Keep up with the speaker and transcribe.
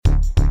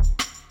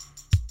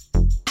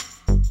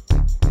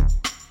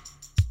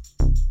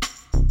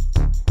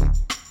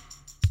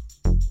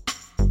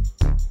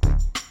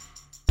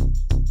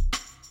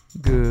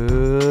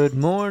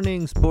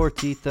evening,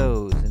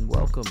 Sportitos, and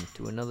welcome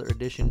to another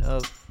edition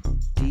of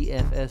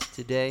DFS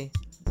Today.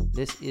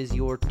 This is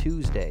your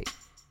Tuesday,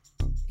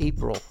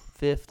 April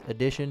 5th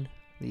edition,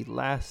 the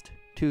last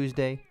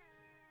Tuesday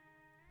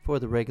for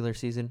the regular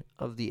season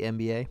of the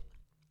NBA.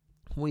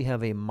 We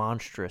have a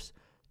monstrous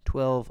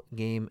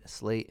 12-game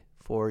slate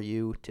for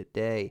you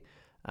today.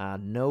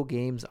 No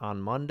games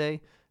on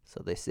Monday,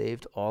 so they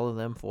saved all of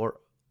them for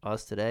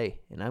us today,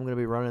 and I'm going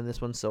to be running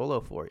this one solo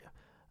for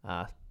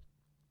you.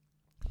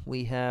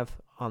 We have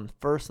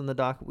first on the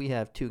docket, we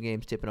have two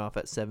games tipping off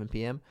at 7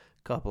 p.m.,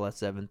 a couple at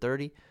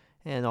 7:30,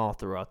 and all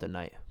throughout the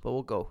night. But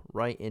we'll go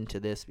right into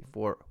this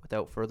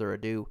without further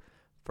ado.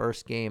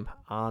 First game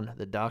on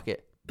the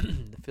docket,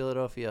 the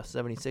Philadelphia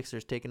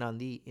 76ers taking on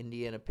the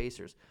Indiana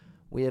Pacers.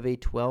 We have a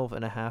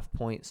 12.5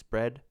 point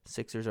spread.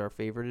 Sixers are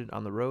favored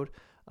on the road.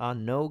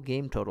 No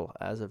game total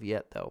as of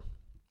yet, though.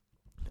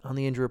 On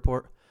the injury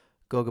report,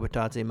 Goga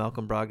Bitadze,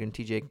 Malcolm Brogdon,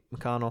 TJ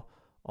McConnell,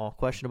 all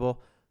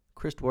questionable.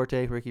 Chris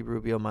Duarte, Ricky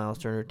Rubio, Miles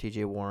Turner,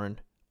 TJ Warren,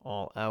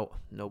 all out.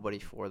 Nobody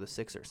for the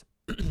Sixers.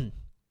 We'll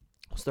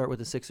start with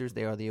the Sixers.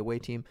 They are the away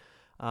team.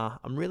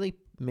 I'm really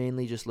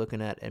mainly just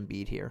looking at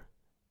Embiid here.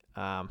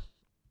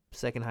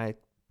 Second high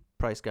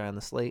price guy on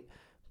the slate,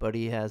 but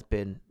he has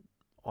been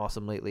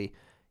awesome lately.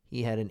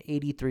 He had an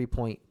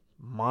 83-point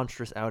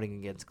monstrous outing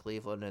against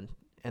Cleveland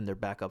and their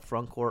backup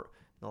front court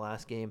in the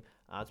last game.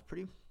 It's a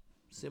pretty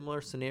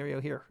similar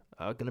scenario here.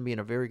 Going to be in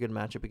a very good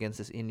matchup against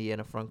this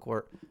Indiana front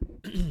court.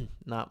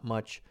 Not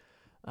much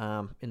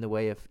in the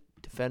way of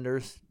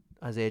defenders.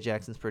 Isaiah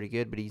Jackson's pretty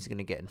good, but he's going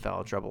to get in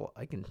foul trouble.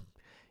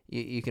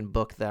 You can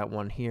book that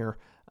one here.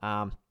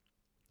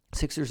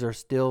 Sixers are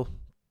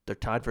they're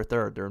tied for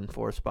third. They're in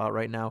fourth spot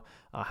right now,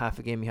 half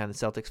a game behind the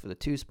Celtics for the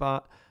 2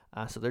 spot.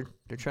 So they're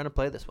trying to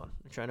play this one.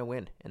 They're trying to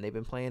win, and they've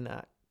been playing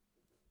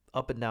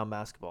up and down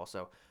basketball.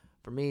 So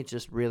for me, it's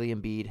just really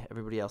Embiid.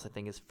 Everybody else, I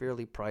think, is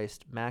fairly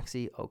priced.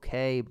 Maxey,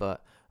 okay,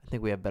 but I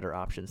think we have better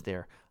options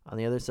there. On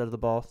the other side of the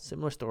ball,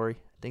 similar story.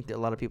 I think that a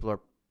lot of people are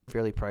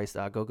fairly priced.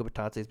 Goga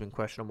Bitadze has been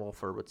questionable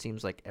for what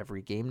seems like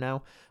every game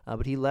now,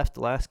 but he left the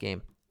last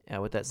game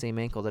with that same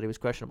ankle that he was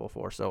questionable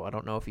for, so I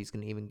don't know if he's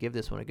going to even give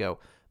this one a go.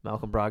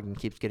 Malcolm Brogdon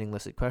keeps getting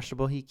listed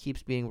questionable. He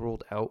keeps being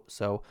ruled out,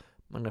 so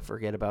I'm going to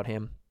forget about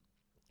him.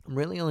 I'm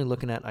really only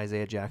looking at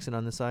Isaiah Jackson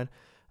on this side.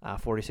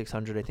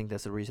 4,600, I think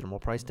that's a reasonable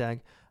price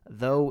tag,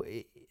 though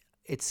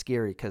it's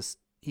scary because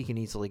he can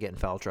easily get in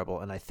foul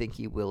trouble, and I think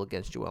he will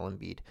against Joel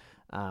Embiid.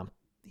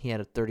 He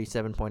had a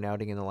 37-point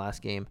outing in the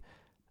last game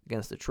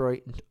against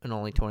Detroit in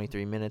only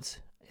 23 minutes.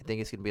 I think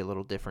it's going to be a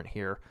little different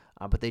here,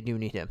 but they do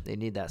need him. They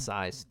need that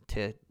size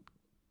to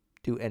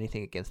do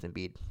anything against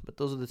Embiid. But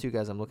those are the two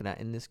guys I'm looking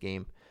at in this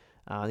game.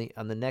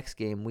 On the next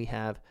game, we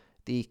have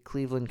the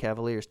Cleveland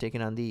Cavaliers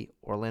taking on the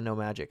Orlando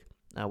Magic.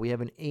 We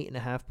have an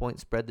 8.5 point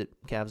spread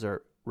that Cavs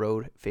are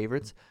road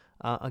favorites.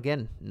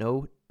 Again,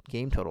 no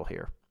game total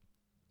here.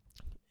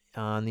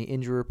 On the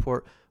injury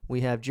report,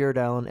 we have Jared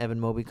Allen, Evan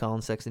Mobley,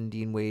 Colin Sexton,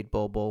 Dean Wade,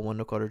 Bol,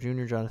 Wendell Carter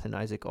Jr., Jonathan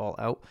Isaac all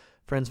out.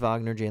 Franz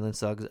Wagner, Jalen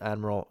Suggs,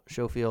 Admiral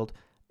Schofield,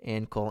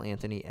 and Cole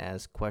Anthony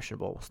as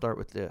questionable. We'll start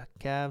with the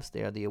Cavs.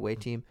 They are the away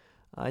team.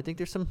 I think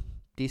there's some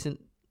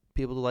decent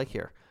people to like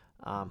here.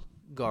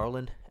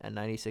 Garland at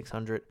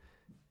 9,600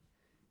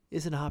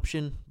 is an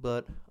option,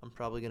 but I'm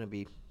probably going to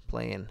be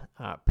paying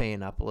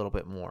up a little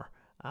bit more.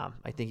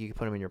 I think you can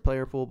put him in your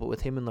player pool, but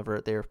with him and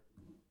LeVert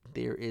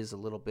there is a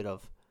little bit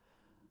of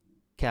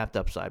capped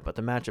upside, but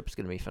the matchup is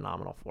going to be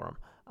phenomenal for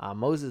him.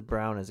 Moses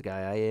Brown is a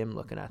guy I am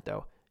looking at,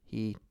 though.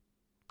 He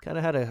kind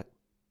of had a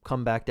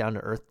come back down to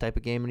earth type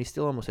of game, and he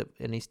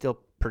still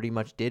pretty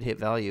much did hit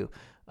value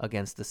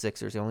against the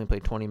Sixers. He only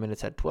played 20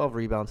 minutes, had 12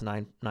 rebounds,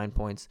 9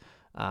 points,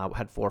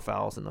 had 4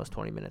 fouls in those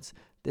 20 minutes.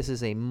 This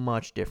is a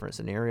much different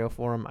scenario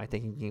for him. I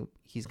think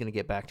he's going to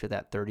get back to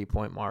that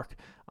 30-point mark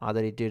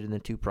that he did in the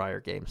 2 prior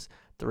games.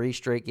 3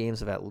 straight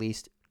games of at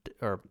least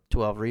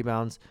 12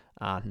 rebounds,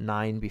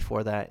 9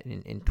 before that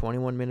in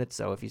 21 minutes.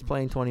 So if he's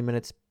playing 20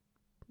 minutes,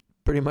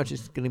 pretty much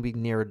it's going to be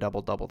near a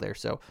double-double there.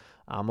 So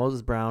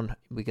Moses Brown,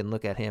 we can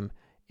look at him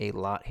a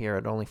lot here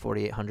at only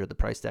 4,800. The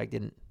price tag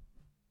didn't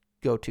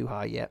go too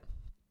high yet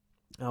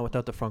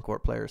without the front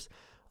court players.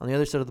 On the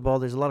other side of the ball,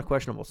 there's a lot of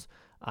questionables.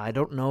 I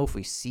don't know if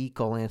we see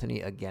Cole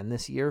Anthony again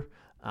this year,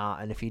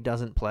 and if he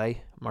doesn't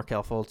play,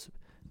 Markelle Fultz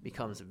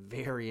becomes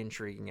very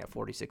intriguing at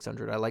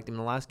 4,600. I liked him in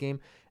the last game,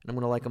 and I'm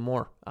going to like him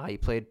more. He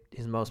played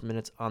his most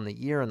minutes on the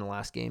year in the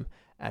last game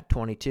at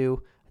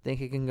 22. I think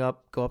he can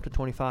go up to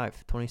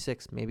 25,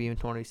 26, maybe even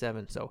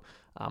 27. So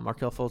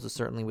Markelle Fultz is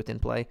certainly within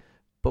play.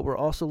 But we're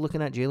also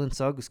looking at Jalen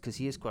Suggs because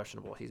he is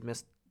questionable. He's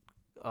missed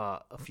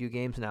a few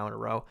games now in a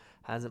row.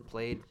 Hasn't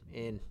played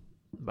in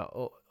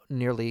about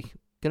nearly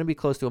going to be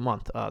close to a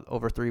month,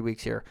 over 3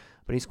 weeks here.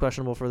 But he's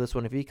questionable for this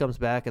one. If he comes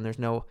back and there's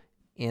no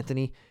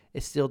Anthony,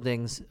 it still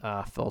dings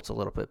Fultz a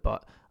little bit.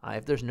 But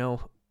if there's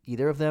no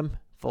either of them,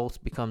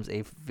 Fultz becomes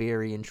a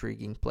very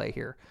intriguing play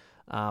here.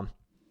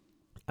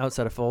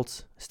 Outside of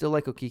Fultz, still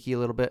like Okeke a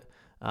little bit.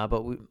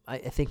 But I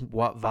think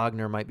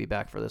Wagner might be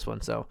back for this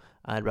one, so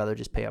I'd rather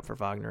just pay up for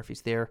Wagner if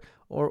he's there,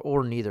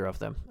 or neither of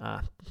them.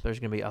 There's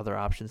going to be other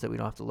options that we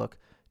don't have to look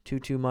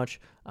too much.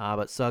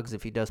 But Suggs,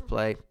 if he does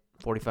play,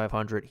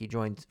 4,500. He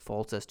joins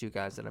Fultz as two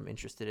guys that I'm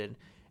interested in.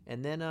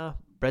 And then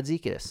Brett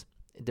Zekias.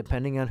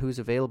 Depending on who's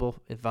available,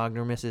 if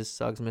Wagner misses,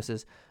 Suggs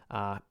misses,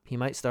 he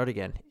might start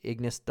again.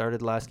 Ignis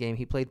started last game.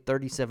 He played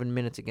 37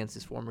 minutes against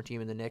his former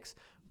team in the Knicks,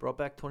 brought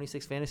back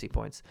 26 fantasy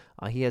points.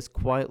 He has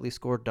quietly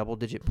scored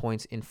double-digit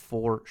points in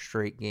 4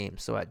 straight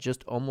games. So at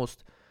just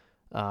almost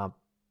the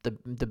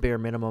bare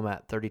minimum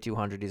at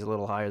 3,200, he's a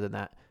little higher than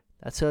that.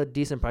 That's a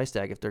decent price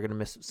tag if they're going to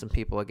miss some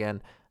people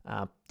again.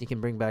 You can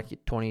bring back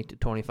 20 to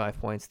 25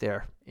 points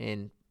there,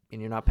 and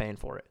you're not paying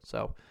for it.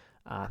 So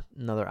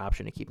another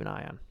option to keep an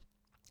eye on.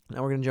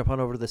 Now we're going to jump on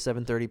over to the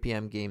 7:30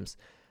 p.m. games.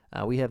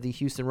 We have the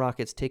Houston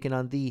Rockets taking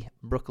on the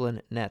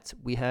Brooklyn Nets.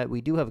 We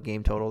do have a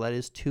game total that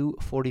is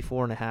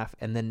 244.5,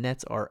 and the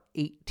Nets are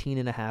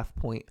 18.5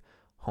 point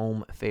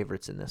home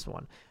favorites in this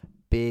one.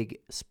 Big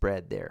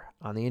spread there.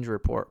 On the injury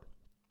report,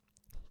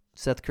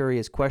 Seth Curry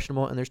is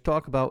questionable, and there's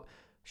talk about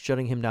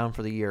shutting him down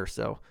for the year,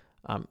 for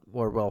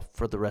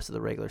the rest of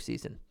the regular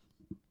season.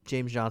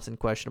 James Johnson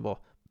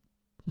questionable.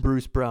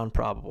 Bruce Brown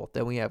probable.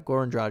 Then we have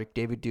Goran Dragic,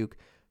 David Duke,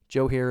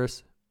 Joe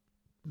Harris,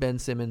 Ben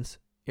Simmons,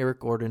 Eric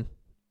Gordon,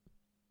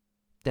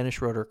 Dennis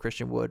Schroeder,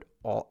 Christian Wood,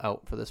 all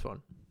out for this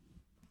one.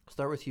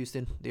 Start with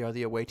Houston. They are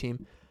the away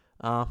team.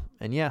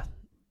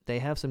 They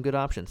have some good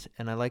options,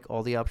 and I like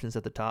all the options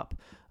at the top.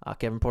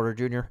 Kevin Porter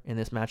Jr. in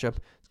this matchup.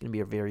 It's going to be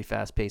a very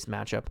fast-paced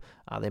matchup.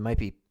 They might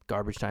be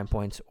garbage time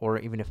points, or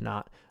even if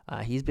not,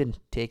 he's been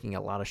taking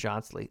a lot of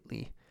shots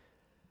lately.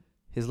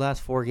 His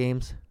last 4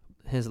 games,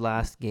 his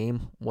last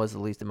game was the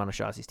least amount of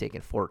shots he's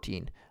taken,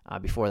 14.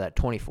 Before that,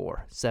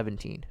 24,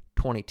 17,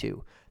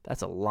 22.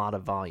 That's a lot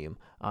of volume.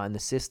 And the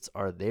assists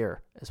are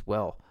there as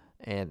well.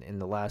 And in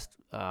the last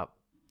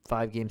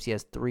 5 games, he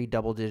has 3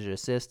 double-digit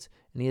assists,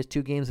 and he has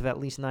 2 games of at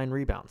least 9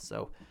 rebounds.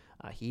 So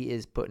he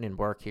is putting in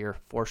work here.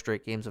 4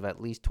 straight games of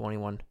at least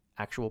 21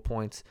 actual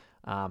points.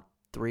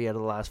 3 out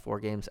of the last 4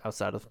 games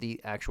outside of the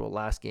actual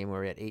last game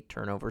where he had 8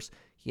 turnovers.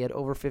 He had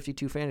over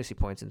 52 fantasy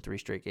points in 3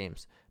 straight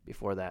games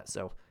before that.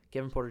 So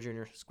Kevin Porter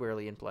Jr.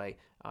 squarely in play.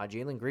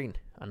 Jalen Green,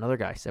 another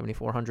guy,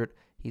 7,400.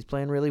 He's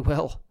playing really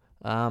well.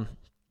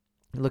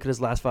 Look at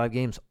his last 5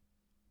 games,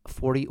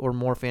 40 or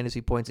more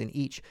fantasy points in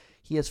each.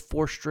 He has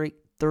 4 straight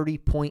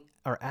 30-point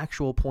or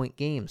actual point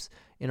games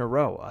in a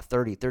row,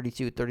 30,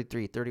 32,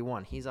 33,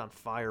 31. He's on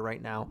fire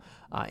right now.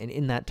 And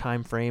in that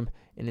time frame,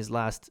 in his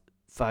last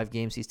 5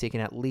 games, he's taken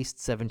at least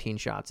 17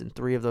 shots. In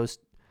 3 of those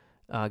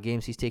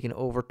games, he's taken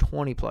over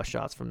 20-plus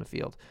shots from the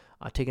field,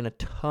 taking a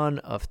ton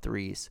of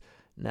threes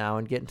now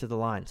and getting to the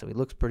line. So he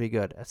looks pretty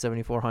good at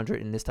 7,400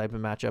 in this type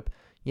of matchup.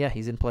 Yeah,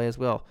 he's in play as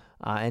well.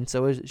 And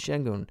so is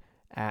Şengün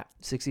at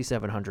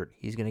 6,700.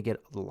 He's going to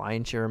get the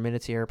lion's share of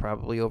minutes here,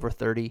 probably over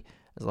 30,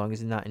 as long as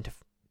he's not into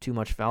too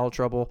much foul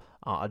trouble.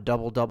 A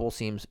double-double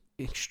seems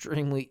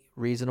extremely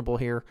reasonable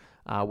here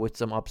with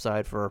some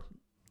upside for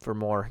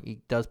more.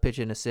 He does pitch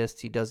in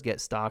assists. He does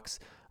get stocks.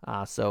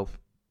 So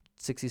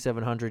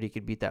 6,700, he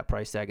could beat that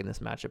price tag in this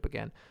matchup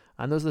again.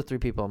 And those are the 3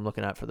 people I'm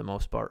looking at for the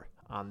most part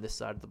on this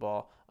side of the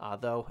ball.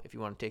 Though, if you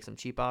want to take some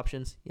cheap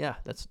options, yeah,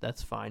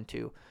 that's fine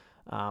too.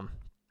 On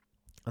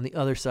the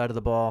other side of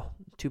the ball,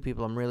 2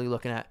 people I'm really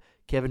looking at.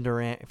 Kevin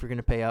Durant, if you're going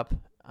to pay up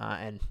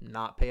and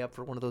not pay up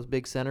for one of those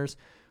big centers,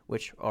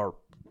 which are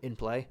in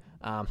play.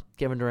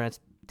 Kevin Durant's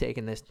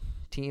taking this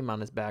team on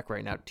his back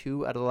right now.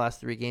 2 out of the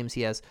last 3 games,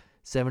 he has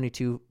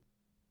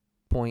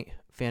 72-point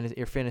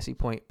fantasy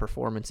point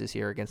performances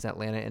here against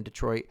Atlanta and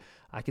Detroit.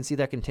 I can see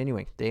that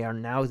continuing. They are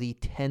now the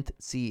 10th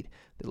seed,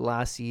 the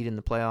last seed in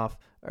the playoff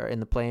or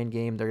in the play-in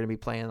game. They're going to be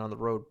playing on the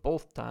road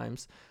both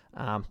times,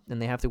 and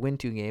they have to win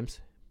 2 games.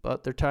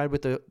 But they're tied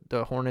with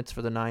the Hornets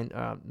for the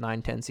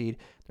 9-10 seed.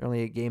 They're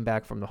only a game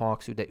back from the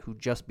Hawks, who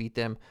just beat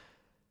them.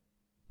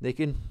 They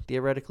can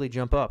theoretically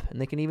jump up, and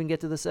they can even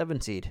get to the 7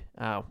 seed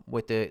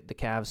with the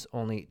Cavs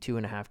only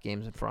 2.5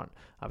 games in front.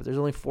 But there's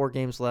only 4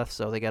 games left,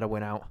 so they got to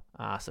win out.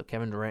 So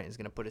Kevin Durant is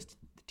going to put his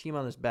team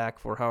on his back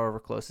for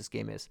however close this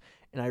game is.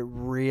 And I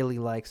really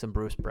like some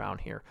Bruce Brown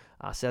here.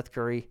 Seth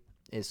Curry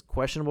is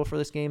questionable for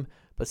this game,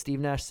 but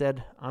Steve Nash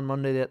said on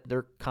Monday that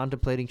they're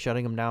contemplating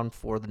shutting him down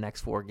for the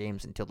next 4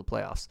 games until the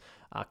playoffs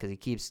because he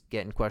keeps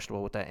getting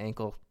questionable with that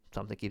ankle.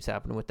 Something keeps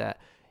happening with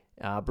that.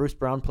 Bruce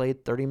Brown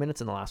played 30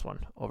 minutes in the last one,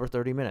 over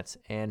 30 minutes.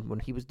 And when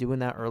he was doing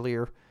that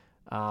earlier,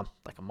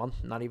 like a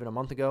month, not even a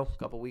month ago, a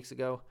couple weeks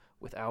ago,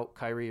 without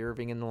Kyrie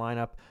Irving in the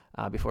lineup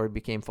before he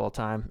became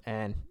full-time,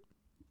 and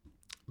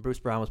Bruce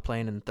Brown was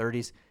playing in the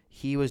 30s,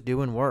 he was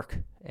doing work.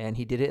 And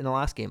he did it in the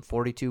last game,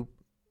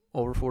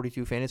 over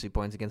 42 fantasy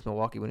points against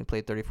Milwaukee when he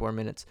played 34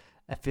 minutes.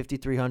 At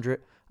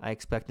 5,300, I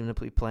expect him to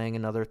be playing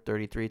another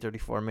 33,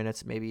 34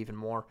 minutes, maybe even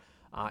more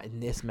in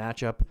this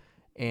matchup.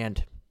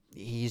 And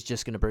he's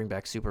just going to bring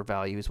back super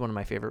value. He's one of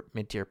my favorite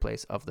mid-tier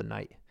plays of the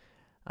night.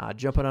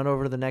 Jumping on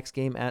over to the next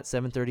game at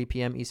 7:30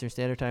 p.m. Eastern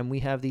Standard Time, we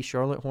have the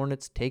Charlotte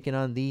Hornets taking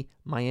on the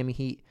Miami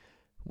Heat.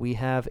 We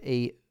have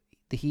the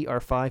Heat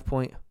are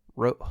 5-point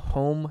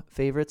home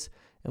favorites,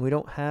 and we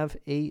don't have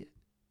a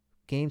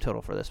game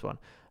total for this one.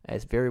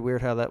 It's very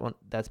weird how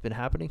that's been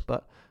happening,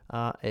 but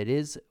it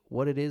is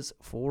what it is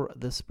for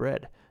the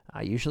spread.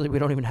 Usually we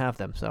don't even have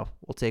them, so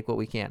we'll take what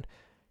we can.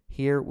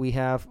 Here we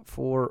have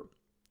for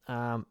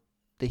the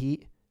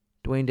Heat,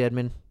 Dwayne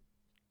Dedmon,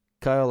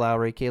 Kyle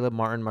Lowry, Caleb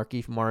Martin,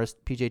 Markieff Morris,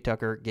 PJ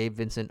Tucker, Gabe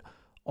Vincent,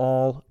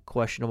 all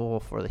questionable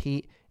for the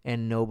Heat,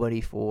 and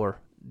nobody for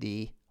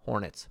the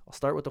Hornets. I'll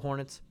start with the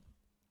Hornets.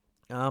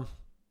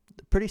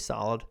 Pretty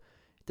solid.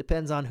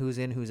 Depends on who's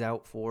in, who's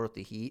out for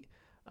the Heat.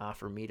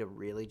 For me to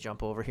really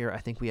jump over here, I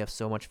think we have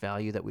so much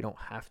value that we don't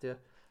have to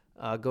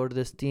go to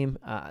this team.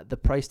 The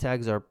price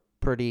tags are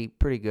pretty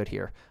good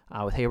here.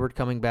 With Hayward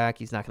coming back,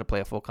 he's not going to play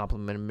a full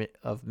complement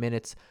of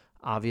minutes.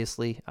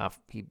 Obviously,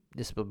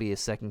 this will be his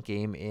second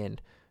game in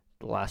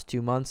the last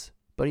 2 months,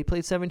 but he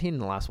played 17 in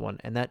the last one,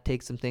 and that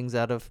takes some things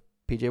out of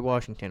P.J.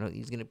 Washington.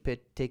 He's going to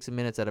take some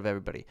minutes out of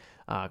everybody.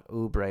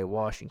 Oubre,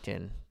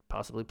 Washington,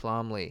 possibly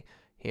Plumlee,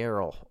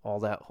 Harrell, all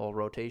that whole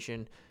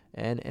rotation,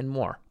 and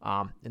more.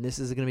 And this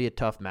is going to be a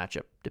tough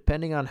matchup,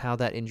 depending on how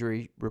that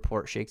injury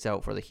report shakes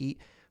out for the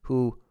Heat,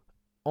 who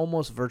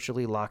almost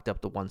virtually locked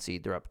up the 1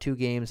 seed. They're up 2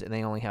 games, and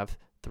they only have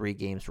 3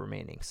 games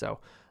remaining. So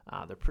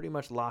they're pretty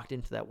much locked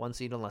into that 1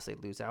 seed unless they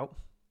lose out.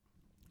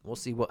 We'll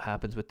see what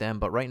happens with them.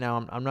 But right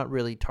now, I'm not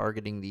really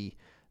targeting the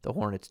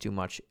Hornets too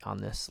much on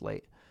this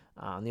slate.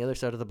 On the other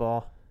side of the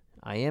ball,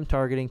 I am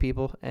targeting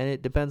people, and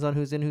it depends on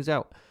who's in, who's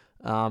out.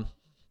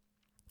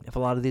 If a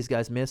lot of these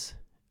guys miss,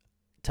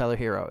 Tyler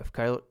Hero. If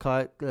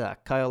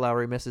Kyle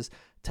Lowry misses,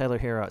 Tyler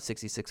Hero at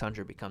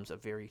 6,600 becomes a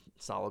very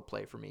solid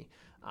play for me.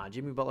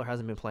 Jimmy Butler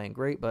hasn't been playing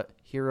great, but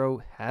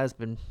Hero has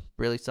been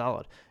really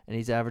solid, and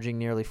he's averaging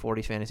nearly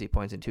 40 fantasy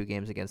points in 2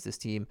 games against this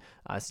team.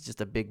 It's just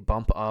a big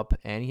bump up,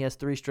 and he has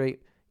 3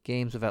 straight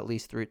games of at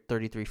least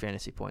 33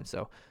 fantasy points.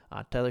 So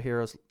Tyler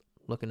Hero's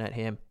looking at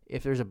him.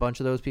 If there's a bunch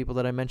of those people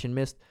that I mentioned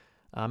missed,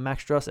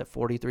 Max Struss at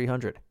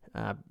 4,300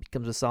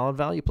 becomes a solid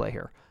value play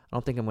here. I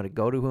don't think I'm going to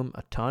go to him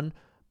a ton,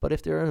 but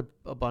if there are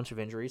a bunch of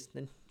injuries,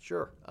 then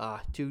sure.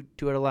 2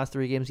 out of the last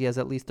 3 games, he has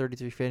at least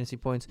 33 fantasy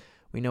points.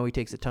 We know he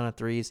takes a ton of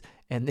threes,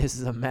 and this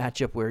is a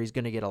matchup where he's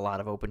going to get a lot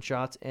of open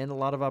shots and a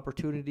lot of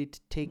opportunity to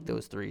take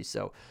those threes.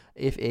 So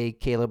if a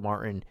Caleb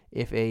Martin,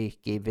 if a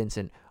Gabe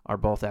Vincent are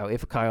both out,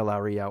 if a Kyle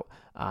Lowry out,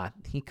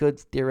 he could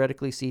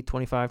theoretically see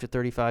 25 to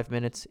 35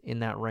 minutes in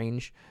that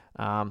range.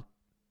 And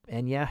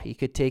yeah, he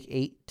could take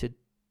 8 to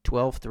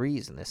 12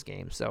 threes in this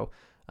game. So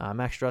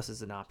Max Struss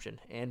is an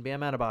option. And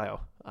Bam Adebayo.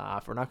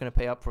 If we're not going to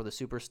pay up for the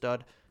super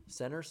stud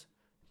centers,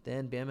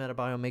 then Bam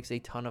Adebayo makes a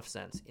ton of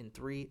sense. In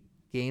 3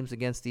 games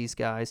against these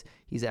guys,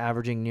 he's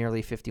averaging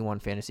nearly 51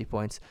 fantasy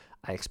points.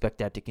 I expect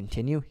that to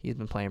continue. He's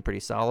been playing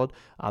pretty solid.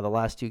 The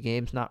last 2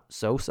 games, not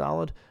so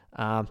solid.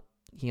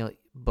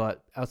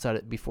 But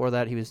before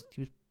that, he was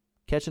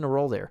catching a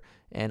roll there.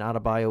 And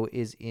Adebayo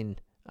is in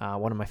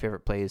one of my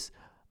favorite plays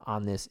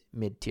on this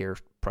mid-tier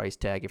price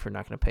tag if you're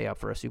not going to pay up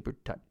for a super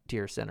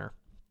tier center.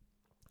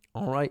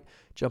 All right,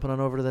 jumping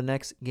on over to the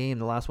next game,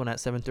 the last one at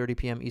 7:30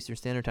 p.m. Eastern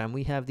Standard Time.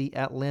 We have the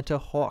Atlanta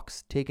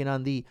Hawks taking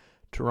on the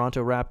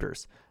Toronto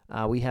Raptors.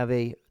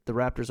 The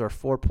Raptors are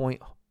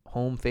 4-point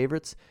home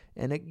favorites,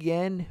 and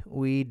again,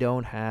 we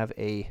don't have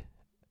a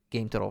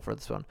game total for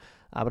this one.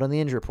 But on the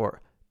injury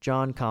report,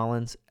 John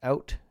Collins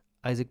out,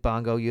 Isaac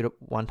Bongo, Yuta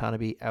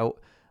Watanabe out,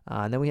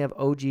 and then we have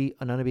OG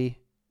Anunoby,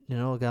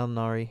 Danilo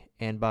Gallinari,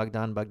 and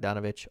Bogdan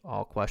Bogdanovic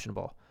all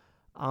questionable.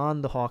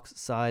 On the Hawks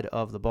side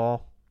of the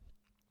ball,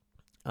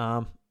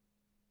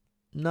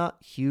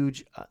 not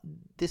huge.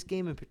 This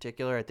game in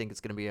particular, I think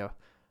it's going to be a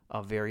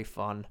very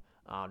fun,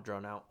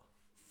 drawn out,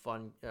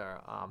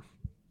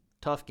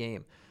 tough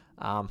game.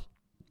 Trae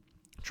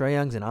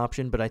Young's an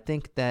option, but I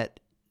think that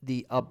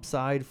the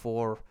upside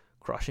for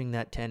crushing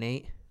that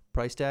 10-8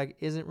 price tag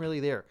isn't really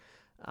there.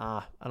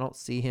 I don't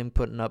see him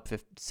putting up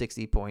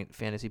 60-point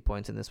fantasy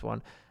points in this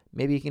one.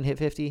 Maybe he can hit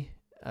 50,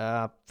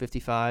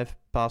 55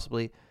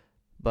 possibly.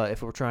 But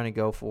if we're trying to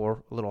go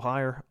for a little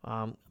higher,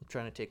 I'm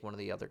trying to take one of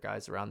the other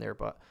guys around there.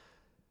 But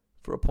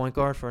for a point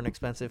guard, for an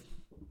expensive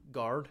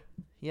guard,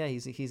 yeah,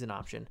 he's an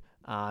option.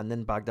 And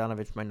then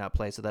Bogdanovic might not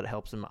play, so that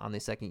helps him on the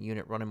second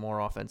unit, running more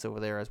offense over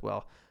there as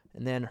well.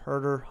 And then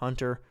Herter,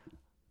 Hunter,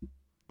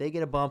 they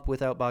get a bump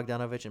without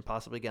Bogdanovic and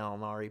possibly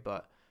Gallinari,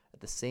 but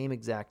at the same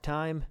exact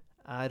time,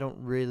 I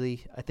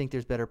think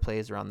there's better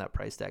plays around that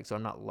price tag, so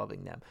I'm not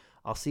loving them.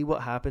 I'll see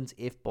what happens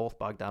if both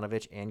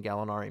Bogdanovic and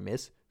Gallinari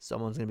miss.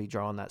 Someone's going to be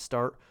drawing that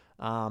start.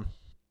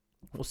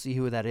 We'll see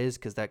who that is,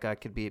 because that guy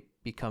could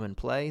become in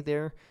play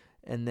there.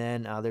 And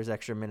then there's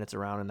extra minutes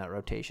around in that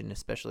rotation,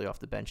 especially off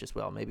the bench as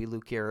well. Maybe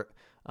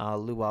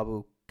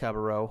Luwawu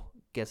Cabarro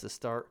gets a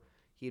start.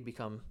 He'd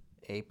become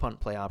a punt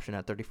play option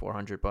at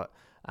 3,400. But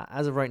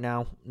as of right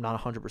now, not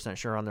 100%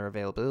 sure on their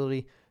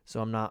availability,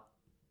 so I'm not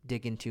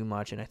digging too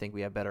much, and I think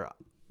we have better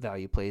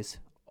value plays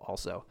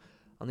also.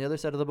 On the other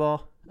side of the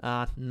ball,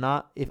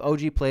 if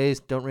OG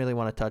plays, don't really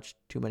want to touch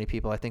too many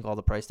people. I think all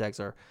the price tags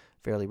are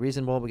fairly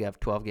reasonable. We have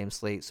 12-game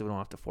slate, so we don't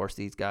have to force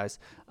these guys.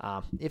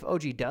 If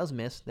OG does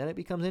miss, then it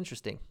becomes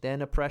interesting.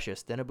 Then a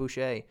Precious, then a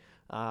Boucher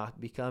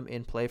become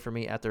in play for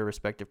me at their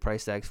respective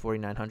price tags,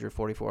 4,900,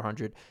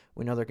 4,400.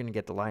 We know they're going to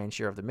get the lion's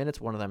share of the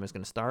minutes. One of them is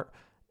going to start,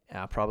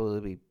 probably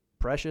be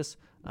Precious.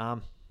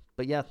 But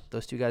But yeah,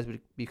 those two guys would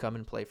come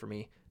in play for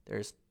me.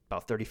 There's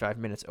about 35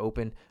 minutes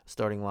open,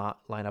 starting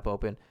lineup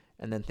open,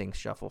 and then things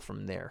shuffle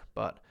from there.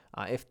 But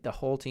if the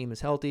whole team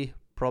is healthy,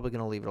 probably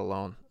going to leave it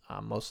alone,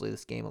 mostly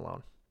this game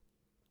alone.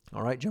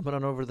 All right, jumping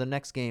on over to the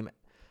next game.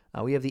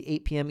 We have the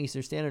 8 p.m.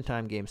 Eastern Standard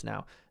Time games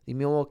now. The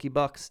Milwaukee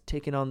Bucks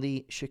taking on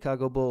the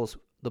Chicago Bulls.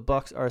 The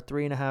Bucks are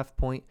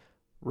 3.5-point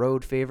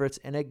road favorites,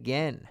 and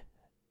again,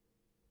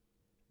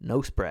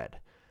 no spread.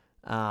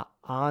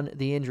 On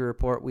the injury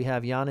report, we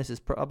have Giannis is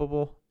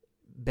probable,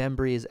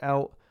 Bembry is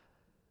out,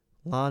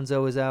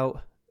 Lonzo is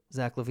out,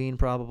 Zach LaVine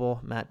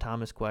probable, Matt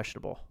Thomas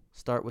questionable.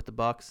 Start with the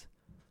Bucks.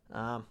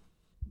 I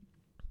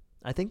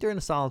think they're in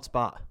a solid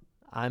spot.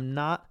 I'm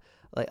not,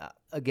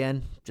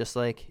 again, just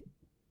like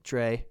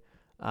Trey,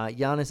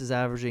 Giannis is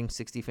averaging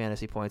 60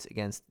 fantasy points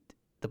against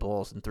the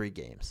Bulls in 3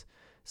 games.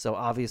 So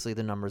obviously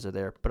the numbers are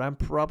there. But I'm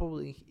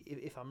probably,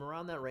 if I'm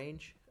around that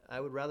range, I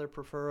would rather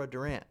prefer a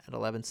Durant at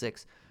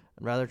 11.6.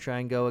 I'd rather try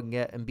and go and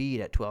get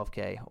Embiid at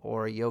 12K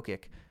or a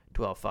Jokic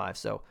 12.5.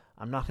 So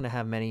I'm not going to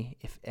have many,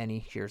 if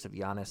any, shares of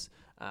Giannis.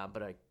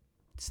 But I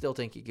still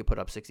think he could put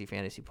up 60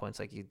 fantasy points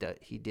like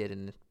he did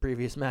in the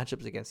previous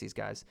matchups against these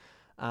guys.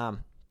 Not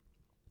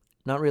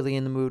really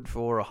in the mood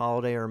for a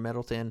Holiday or a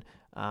Middleton.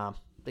 I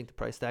think the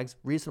price tag's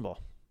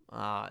reasonable.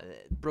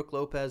 Brook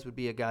Lopez would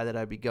be a guy that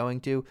I'd be going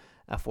to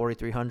at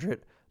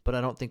 4,300, but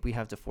I don't think we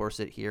have to force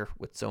it here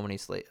with so many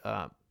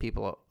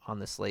people on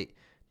the slate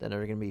that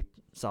are going to be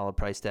solid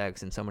price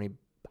tags and so many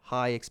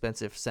high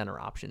expensive center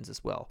options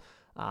as well.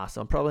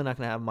 So I'm probably not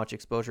going to have much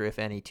exposure, if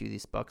any, to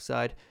this Bucks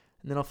side.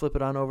 And then I'll flip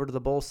it on over to the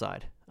Bulls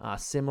side.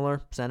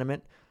 Similar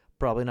sentiment.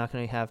 Probably not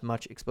going to have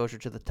much exposure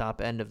to the top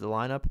end of the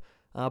lineup.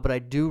 But I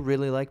do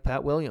really like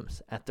Pat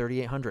Williams at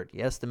 3,800.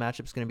 Yes, the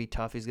matchup's going to be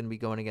tough. He's going to be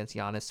going against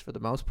Giannis for the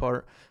most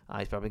part.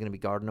 He's probably going to be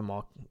guarding him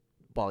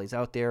while he's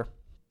out there.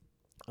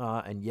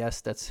 And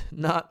yes, that's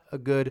not a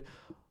good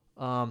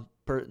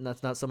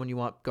that's not someone you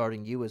want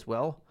guarding you as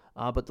well.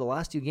 But the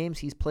last 2 games,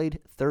 he's played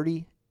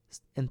 30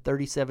 and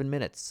 37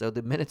 minutes. So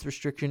the minutes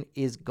restriction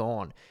is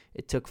gone.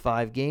 It took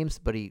 5 games,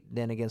 but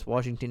then against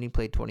Washington, he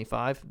played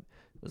 25.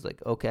 It was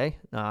like, okay,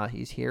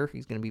 he's here.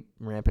 He's going to be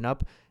ramping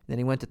up. And then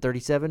he went to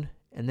 37,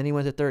 and then he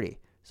went to 30.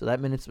 So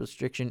that minutes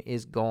restriction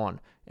is gone.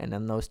 And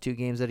then those 2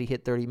 games that he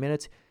hit 30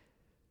 minutes,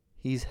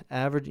 he's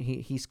averaged.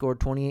 He scored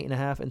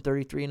 28.5 and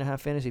 33.5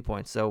 fantasy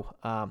points. So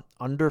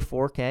under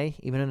 4K,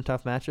 even in a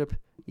tough matchup,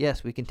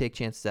 yes, we can take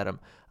chances at him.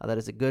 That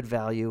is a good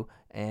value,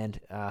 and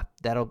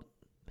that'll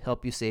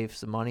help you save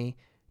some money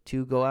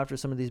to go after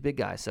some of these big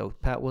guys. So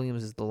Pat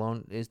Williams is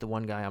the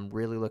one guy I'm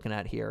really looking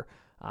at here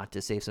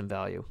to save some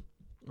value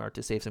or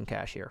to save some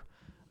cash here.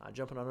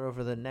 Jumping on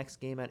over the next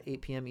game at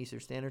 8 p.m. Eastern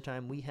Standard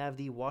Time, we have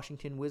the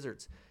Washington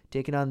Wizards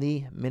taking on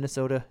the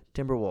Minnesota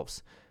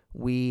Timberwolves.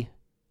 We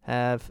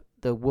have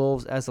the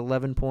Wolves as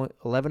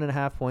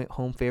 11.5-point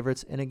home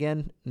favorites, and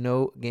again,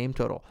 no game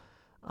total.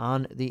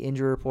 On the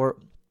injury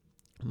report,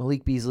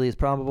 Malik Beasley is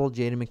probable,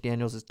 Jaden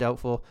McDaniels is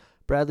doubtful,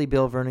 Bradley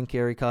Beal, Vernon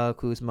Carey, Kyle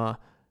Kuzma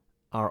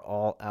are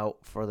all out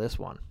for this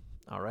one.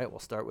 All right, we'll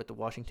start with the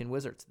Washington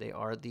Wizards. They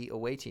are the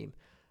away team.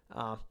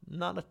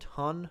 Not a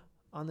ton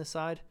on this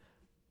side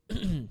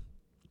in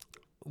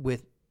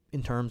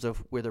terms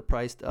of where they're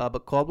priced,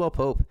 but Caldwell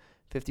Pope,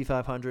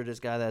 5,500 is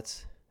a guy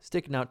that's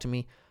sticking out to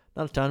me.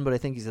 Not a ton, but I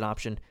think he's an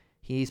option.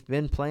 He's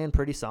been playing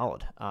pretty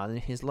solid. In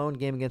his lone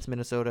game against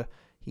Minnesota,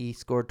 he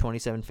scored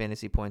 27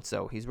 fantasy points,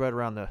 so he's right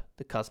around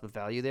the cusp of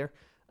value there.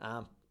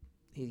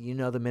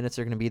 The minutes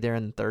are going to be there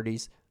in the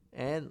 30s,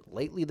 and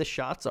lately the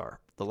shots are.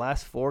 The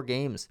last 4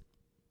 games,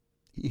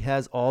 he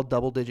has all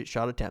double-digit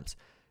shot attempts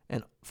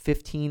and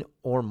 15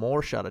 or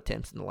more shot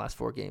attempts in the last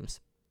 4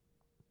 games.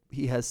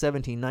 He has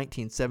 17,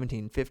 19,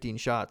 17, 15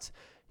 shots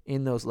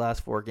in those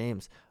last 4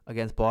 games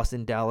against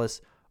Boston,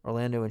 Dallas,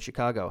 Orlando, and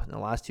Chicago. And the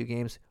last 2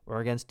 games were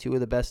against 2 of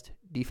the best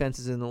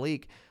defenses in the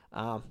league.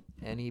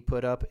 And he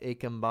put up a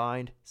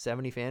combined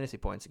 70 fantasy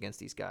points against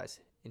these guys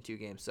in 2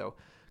 games. So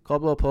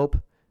Caldwell Pope,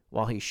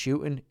 while he's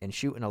shooting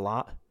a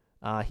lot,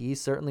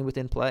 he's certainly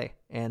within play.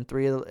 And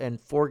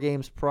 4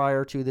 games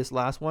prior to this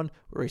last one,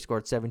 where he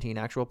scored 17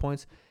 actual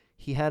points,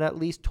 he had at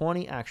least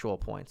 20 actual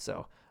points.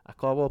 So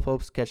Caldwell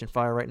Pope's catching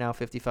fire right now.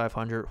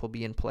 5,500 will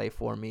be in play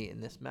for me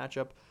in this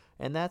matchup.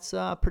 And that's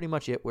pretty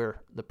much it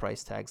where the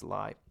price tags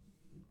lie.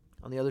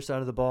 On the other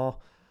side of the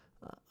ball,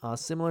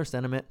 similar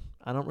sentiment.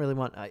 I don't really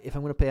want, if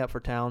I'm going to pay up for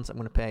Towns, I'm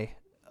going to pay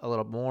a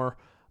little more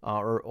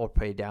or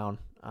pay down.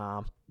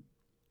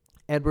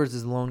 Edwards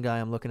is the lone guy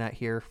I'm looking at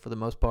here for the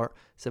most part,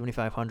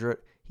 7,500.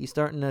 He's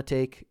starting to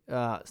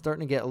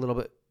get a little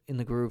bit in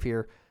the groove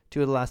here.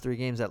 2 of the last 3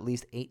 games, at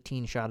least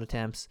 18 shot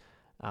attempts,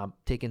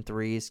 taking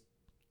threes.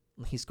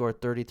 He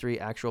scored 33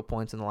 actual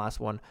points in the last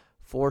one.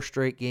 4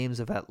 straight games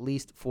of at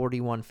least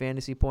 41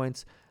 fantasy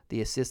points.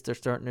 The assists are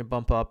starting to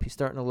bump up. He's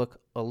starting to look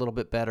a little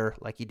bit better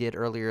like he did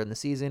earlier in the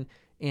season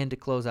and to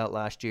close out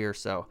last year.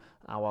 So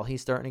while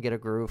he's starting to get a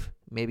groove,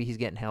 maybe he's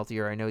getting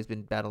healthier. I know he's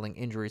been battling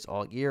injuries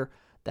all year.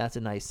 That's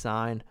a nice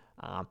sign.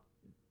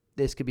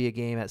 This could be a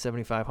game at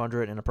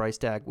 7,500 and a price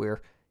tag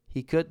where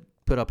he could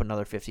put up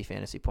another 50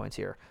 fantasy points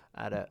here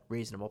at a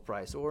reasonable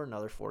price, or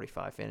another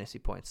 45 fantasy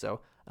points.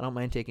 So I don't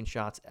mind taking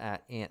shots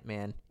at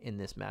Ant-Man in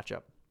this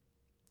matchup.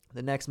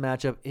 The next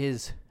matchup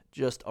is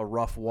just a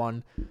rough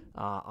one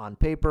on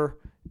paper,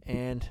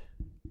 and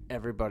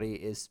everybody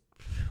is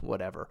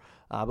whatever.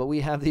 But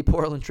we have the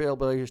Portland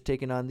Trailblazers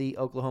taking on the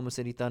Oklahoma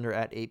City Thunder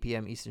at 8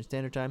 p.m. Eastern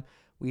Standard Time.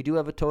 We do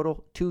have a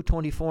total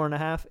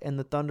 224.5, and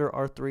the Thunder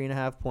are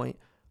 3.5-point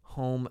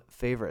home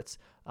favorites.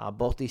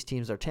 Both these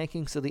teams are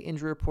tanking, so the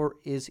injury report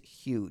is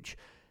huge.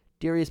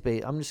 Darius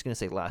Bay, I'm just going to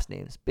say last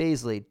names.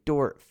 Baisley,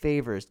 Dort,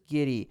 Favors,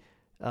 Giddey,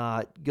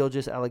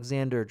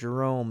 Gilgeous-Alexander,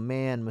 Jerome,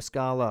 Mann,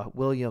 Muscala,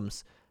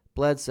 Williams,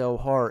 Bledsoe,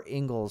 Hart,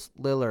 Ingles,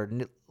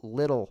 Lillard,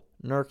 Little,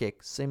 Nurkic,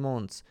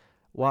 Simons,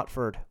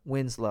 Watford,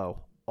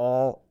 Winslow,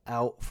 all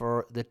out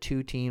for the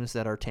two teams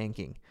that are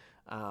tanking.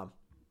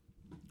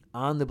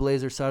 On the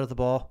Blazers side of the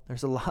ball,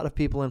 there's a lot of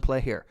people in play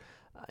here,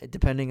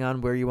 depending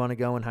on where you want to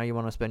go and how you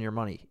want to spend your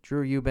money.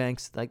 Drew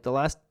Eubanks, like the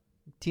last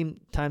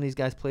time these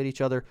guys played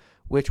each other,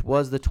 which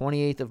was the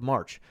 28th of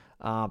March,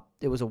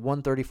 it was a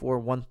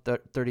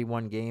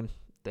 134-131 game.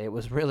 It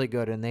was really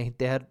good, and they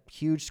had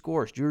huge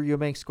scores. Drew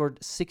Eubanks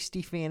scored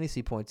 60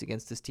 fantasy points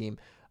against this team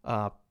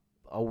a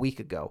week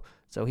ago.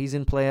 So he's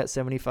in play at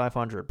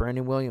 7,500.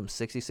 Brandon Williams,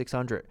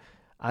 6,600.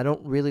 I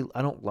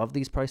don't love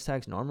these price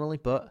tags normally,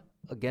 but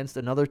against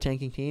another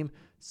tanking team,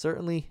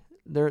 certainly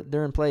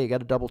they're in play. You got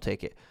to double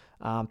take it.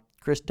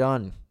 Chris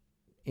Dunn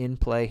in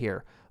play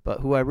here. But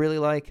who I really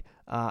like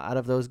out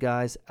of those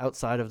guys,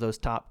 outside of those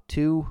top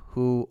two,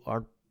 who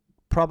are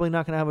probably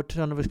not going to have a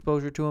ton of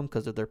exposure to them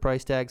because of their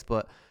price tags,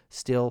 but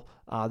still,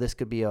 this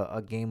could be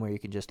a game where you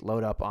can just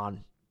load up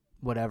on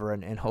whatever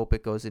and hope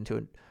it goes into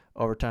an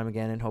overtime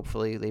again, and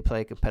hopefully they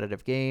play a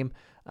competitive game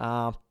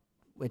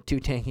with two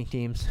tanking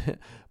teams.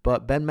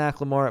 But Ben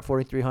McLemore at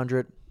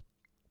 4,300,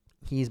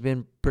 he's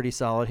been pretty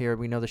solid here.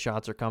 We know the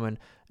shots are coming,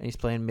 and he's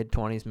playing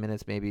mid-20s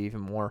minutes, maybe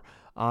even more.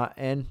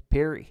 And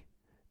Perry,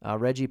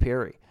 Reggie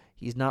Perry.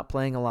 He's not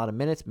playing a lot of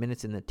minutes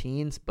in the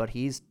teens, but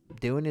he's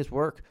doing his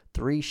work.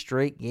 3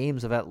 straight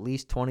games of at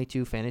least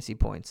 22 fantasy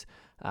points.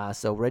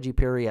 So Reggie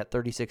Perry at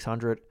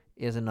 3,600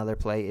 is another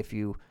play if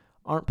you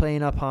aren't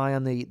playing up high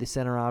on the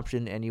center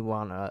option and you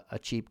want a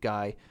cheap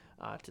guy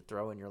to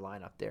throw in your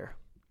lineup there.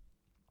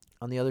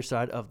 On the other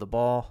side of the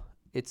ball,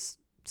 it's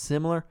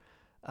similar.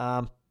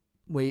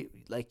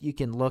 You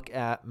can look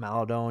at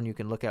Maladone, you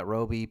can look at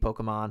Roby,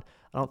 Pokemon.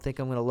 I don't think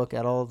I'm going to look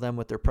at all of them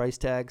with their price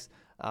tags,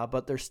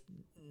 but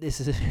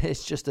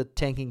it's just a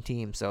tanking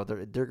team, so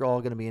they're all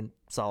going to be in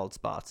solid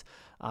spots.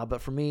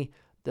 But for me,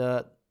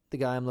 the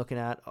guy I'm looking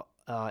at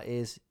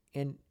is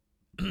in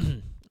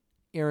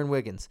Aaron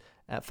Wiggins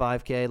at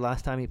 5K.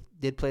 Last time he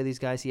did play these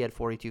guys, he had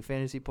 42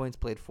 fantasy points,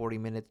 played 40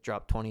 minutes,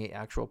 dropped 28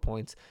 actual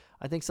points.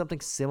 I think something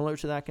similar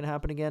to that can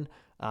happen again.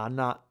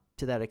 Not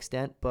to that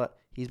extent, but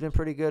he's been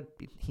pretty good.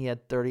 He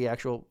had 30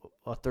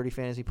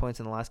 fantasy points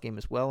in the last game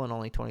as well, and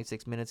only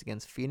 26 minutes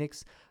against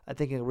Phoenix. I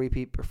think a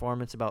repeat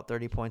performance, about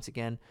 30 points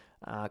again,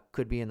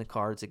 could be in the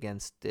cards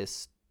against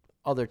this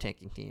other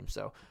tanking team.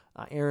 So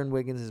Aaron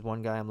Wiggins is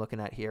one guy I'm looking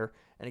at here.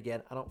 And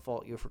again, I don't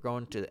fault you for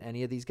going to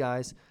any of these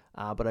guys,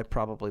 but I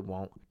probably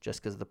won't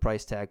just because of the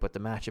price tag, but the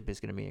matchup is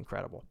going to be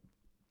incredible.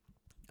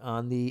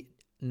 On the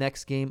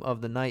next game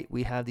of the night,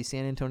 we have the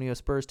San Antonio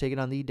Spurs taking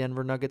on the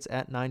Denver Nuggets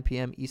at 9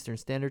 p.m. Eastern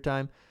Standard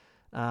Time.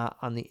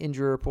 On the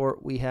injury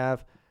report, we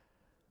have...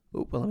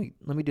 let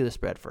me do the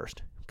spread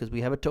first, because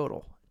we have a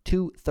total,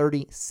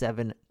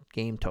 237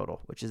 game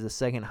total, which is the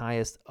second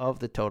highest of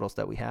the totals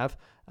that we have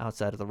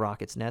outside of the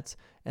Rockets Nets.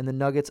 And the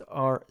Nuggets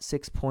are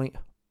 6-point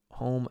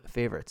home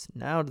favorites.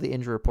 Now to the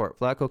injury report.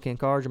 Vlatko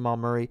Cancar, Jamal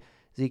Murray,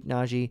 Zeke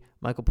Naji,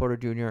 Michael Porter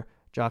Jr.,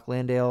 Jock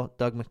Landale,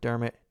 Doug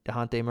McDermott,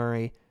 DeJounte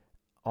Murray,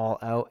 all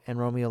out, and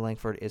Romeo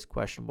Langford is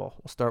questionable.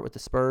 We'll start with the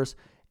Spurs,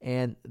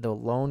 and the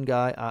lone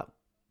guy,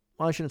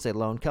 I shouldn't say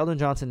lone. Keldon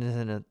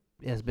Johnson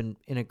has been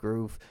in a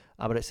groove,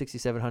 but at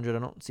 6,700, I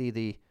don't see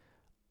the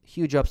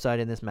huge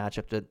upside in this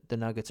matchup. The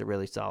Nuggets are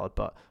really solid,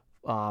 but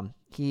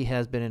he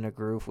has been in a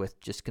groove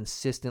with just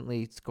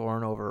consistently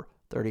scoring over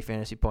 30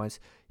 fantasy points.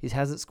 He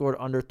hasn't scored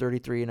under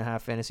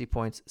 33.5 fantasy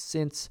points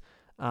since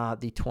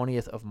the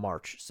 20th of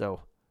March,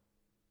 so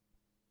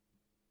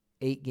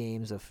 8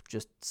 games of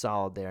just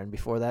solid there. And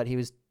before that, he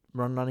was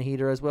running on a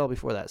heater as well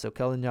before that. So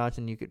Keldon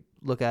Johnson, you could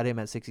look at him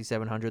at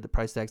 6,700. The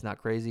price tag's not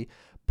crazy,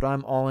 but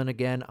I'm all in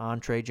again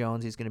on Trey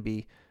Jones. He's going to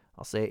be,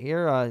 I'll say it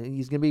here,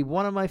 he's going to be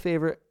one of my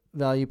favorite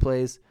value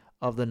plays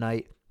of the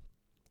night.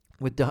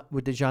 With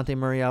DeJounte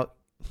Murray out,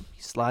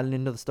 he's sliding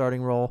into the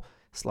starting role,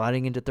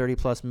 sliding into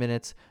 30-plus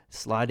minutes,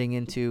 sliding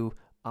into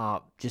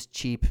just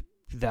cheap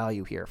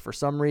value here. For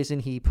some reason,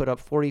 he put up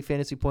 40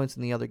 fantasy points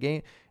in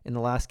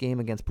the last game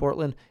against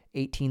Portland,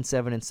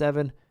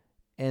 18-7-7,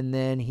 and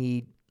then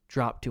he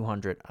dropped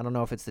 200. I don't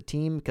know if it's the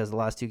team, because the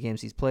last 2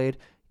 games he's played,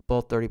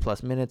 both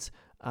 30-plus minutes,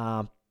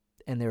 and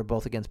they were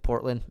both against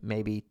Portland.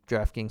 Maybe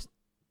DraftKings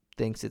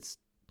thinks it's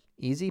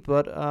easy,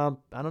 but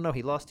I don't know.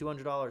 He lost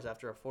 $200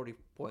 after a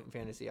 40-point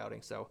fantasy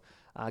outing, so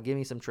give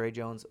me some Trey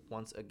Jones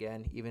once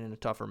again, even in a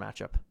tougher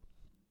matchup.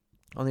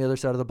 On the other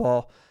side of the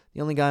ball,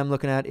 the only guy I'm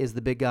looking at is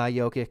the big guy,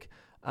 Jokic.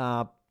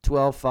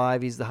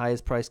 12.5, he's the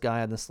highest priced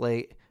guy on the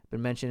slate.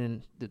 Been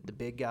mentioning the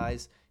big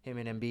guys, him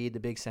and Embiid, the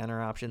big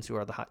center options, who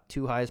are the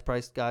two highest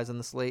priced guys on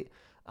the slate.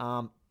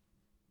 I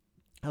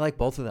like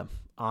both of them,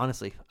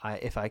 honestly.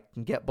 If I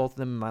can get both of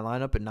them in my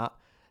lineup and not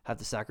have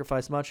to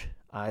sacrifice much,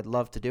 I'd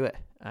love to do it,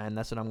 and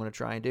that's what I'm going to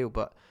try and do.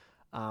 But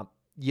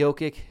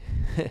Jokic,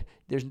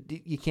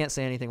 you can't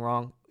say anything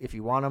wrong if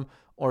you want him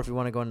or if you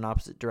want to go in an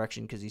opposite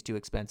direction because he's too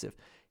expensive.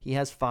 He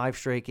has 5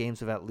 straight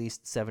games of at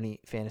least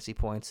 70 fantasy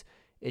points.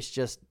 It's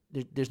just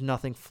there's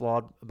nothing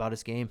flawed about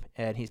his game,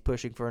 and he's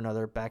pushing for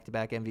another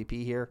back-to-back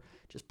MVP here,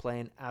 just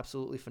playing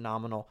absolutely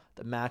phenomenal.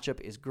 The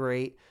matchup is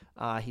great.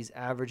 He's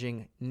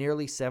averaging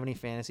nearly 70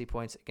 fantasy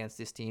points against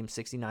this team,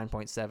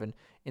 69.7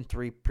 in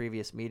 3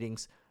 previous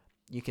meetings.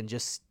 You can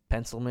just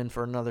pencil him in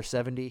for another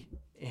 70,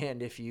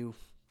 and if you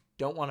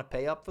don't want to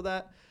pay up for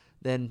that,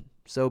 then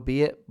so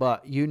be it,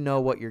 but you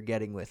know what you're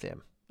getting with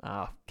him.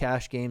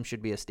 Cash game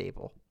should be a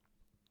staple.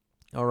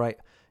 All right,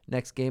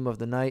 next game of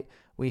the night,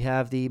 we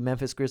have the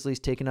Memphis Grizzlies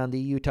taking on the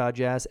Utah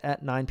Jazz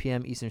at 9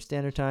 p.m. Eastern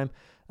Standard Time.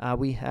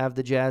 We have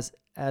the Jazz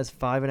as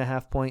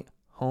 5.5-point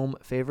home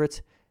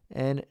favorites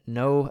and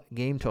no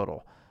game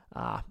total.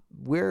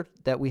 Weird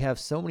that we have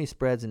so many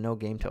spreads and no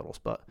game totals,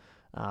 but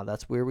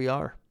that's where we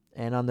are.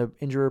 And on the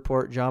injury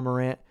report, Ja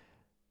Morant,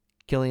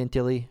 Killian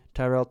Tilly,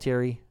 Tyrell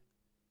Terry,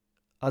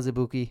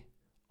 Azubuike,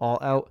 all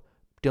out.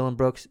 Dylan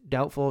Brooks,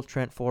 doubtful.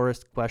 Trent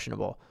Forrest,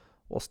 questionable.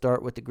 We'll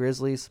start with the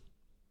Grizzlies.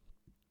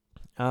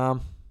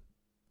 I'm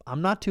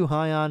not too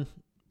high on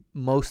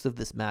most of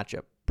this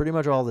matchup. Pretty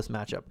much all this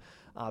matchup.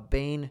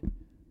 Bane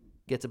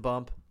gets a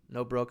bump.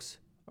 No Brooks,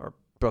 or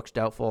Brooks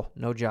doubtful.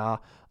 No Ja.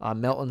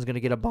 Melton's going to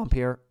get a bump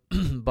here.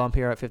 Bump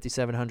here at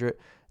 5,700.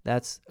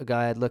 That's a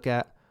guy I'd look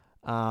at.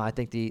 I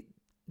think the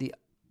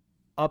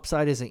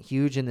upside isn't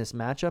huge in this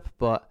matchup,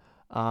 but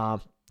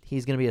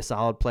he's going to be a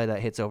solid play that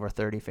hits over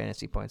 30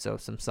 fantasy points, so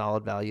some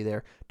solid value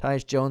there.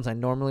 Tyus Jones I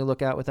normally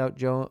look at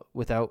without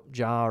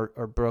Ja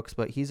or Brooks,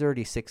 but he's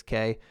already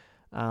 6K.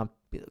 A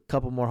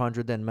couple more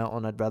hundred than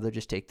Melton. I'd rather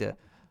just take the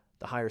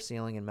higher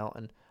ceiling in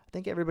Melton. I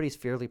think everybody's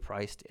fairly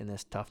priced in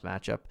this tough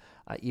matchup,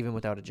 even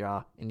without a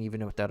Ja and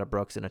even without a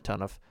Brooks, and a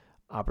ton of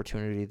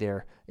opportunity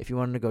there. If you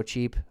wanted to go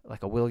cheap,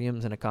 like a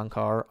Williams and a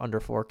Concar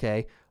under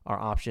 4K are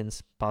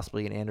options,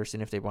 possibly an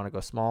Anderson if they want to go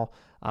small.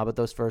 But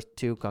those first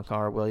two,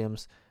 Concar,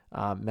 Williams,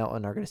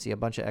 Melton, are going to see a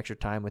bunch of extra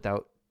time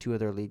without 2 of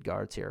their lead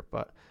guards here.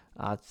 But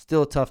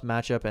still a tough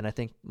matchup, and I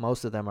think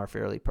most of them are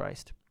fairly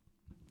priced.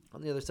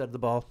 On the other side of the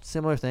ball,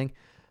 similar thing.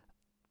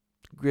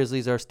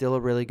 Grizzlies are still a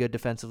really good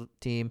defensive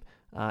team,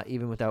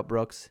 even without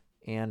Brooks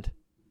and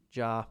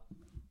Ja.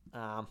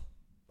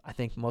 I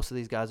think most of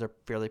these guys are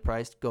fairly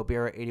priced.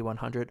 Gobert at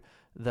 8,100,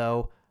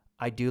 though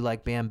I do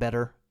like Bam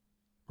better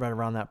right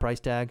around that price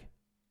tag.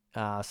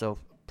 So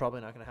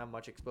probably not going to have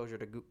much exposure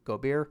to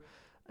Gobert.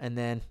 And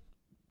then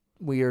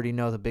we already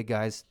know the big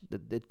guys,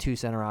 the 2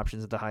 center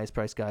options, the highest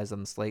priced guys on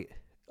the slate,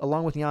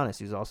 along with Giannis,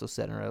 who's also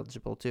center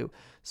eligible too.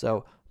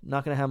 So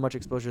not going to have much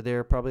exposure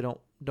there. Probably don't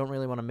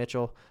really want a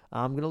Mitchell.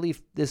 I'm going to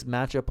leave this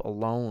matchup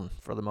alone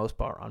for the most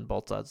part on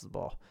both sides of the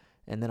ball.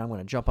 And then I'm going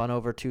to jump on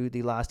over to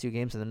the last 2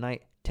 games of the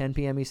night. 10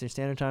 p.m. Eastern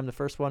Standard Time, the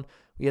first one,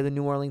 we have the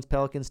New Orleans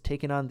Pelicans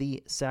taking on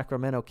the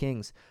Sacramento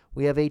Kings.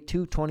 We have a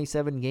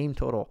 227 game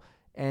total,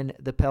 and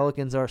the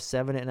Pelicans are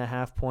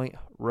 7.5-point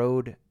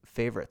road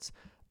favorites.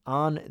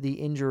 On the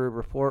injury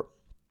report,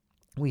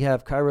 we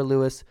have Kyra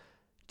Lewis,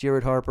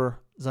 Jared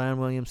Harper, Zion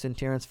Williamson,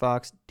 Terrence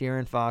Davis,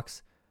 De'Aaron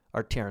Fox,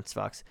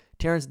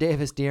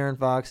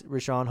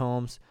 Richaun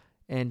Holmes,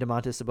 and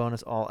Domantas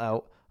Sabonis all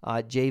out.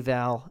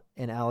 J-Val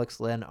and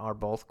Alex Len are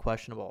both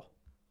questionable.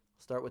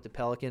 Start with the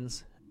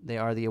Pelicans. They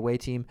are the away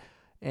team,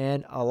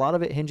 and a lot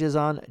of it hinges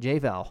on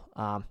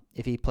J-Val.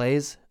 If he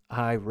plays,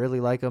 I really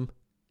like him.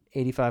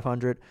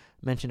 8,500.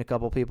 Mentioned a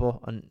couple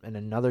people and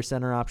another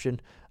center option.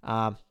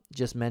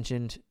 Just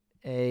mentioned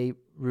a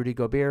Rudy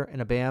Gobert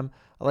and a Bam.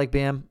 I like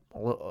Bam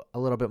a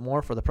little bit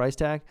more for the price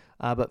tag,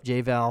 but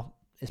J-Val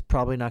is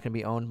probably not going to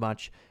be owned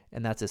much,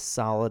 and that's a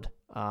solid.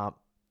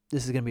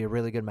 This is going to be a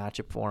really good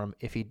matchup for him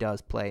if he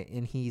does play,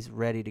 and he's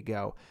ready to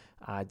go.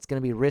 It's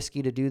going to be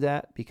risky to do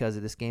that because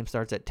this game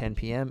starts at 10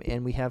 p.m.,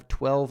 and we have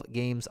 12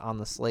 games on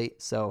the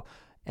slate, so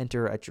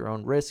enter at your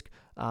own risk.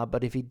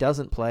 But if he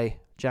doesn't play,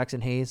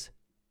 Jackson Hayes,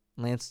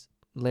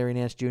 Larry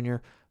Nance Jr.,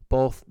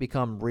 both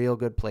become real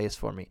good plays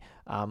for me.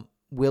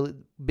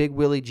 Big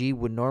Willie G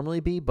would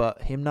normally be,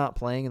 but him not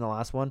playing in the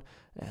last one,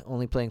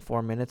 only playing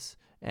 4 minutes,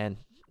 and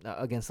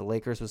against the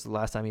Lakers was the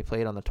last time he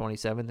played on the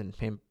 27th, and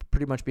him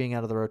pretty much being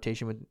out of the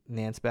rotation with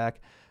Nance back.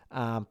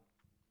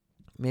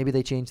 Maybe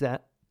they change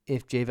that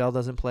if J-Val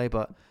doesn't play,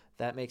 but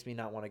that makes me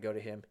not want to go to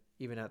him,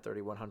 even at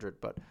 3,100.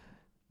 But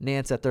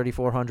Nance at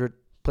 3,400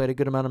 played a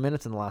good amount of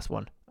minutes in the last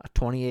one,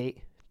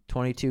 28,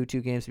 22,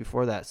 2 games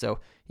before that. So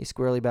he's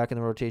squarely back in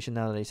the rotation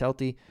now that he's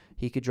healthy.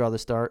 He could draw the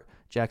start.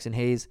 Jackson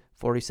Hayes,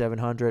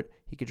 4,700.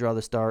 He could draw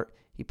the start.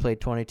 He played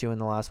 22 in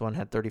the last one,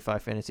 had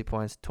 35 fantasy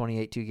points,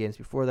 28 2 games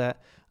before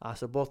that.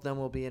 So both of them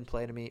will be in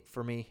play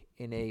for me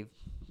in a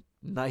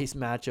nice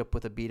matchup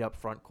with a beat-up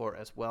front court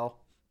as well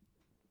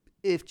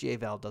if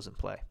J-Val doesn't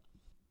play.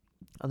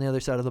 On the other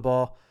side of the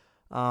ball,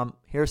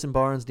 Harrison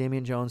Barnes,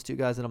 Damian Jones, two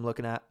guys that I'm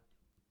looking at.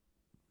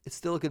 It's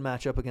still a good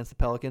matchup against the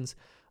Pelicans.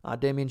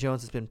 Damian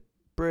Jones has been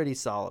pretty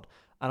solid.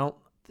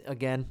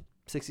 Again,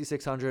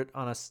 6,600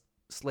 on a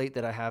slate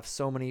that I have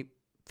so many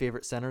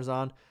favorite centers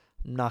on.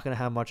 I'm not going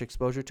to have much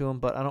exposure to him,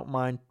 but I don't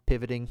mind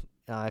pivoting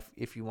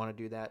if you want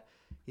to do that.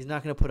 He's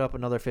not going to put up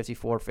another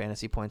 54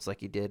 fantasy points like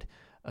he did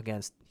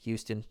against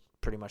Houston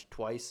pretty much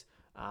twice.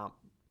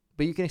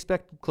 But you can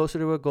expect closer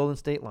to a Golden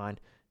State line,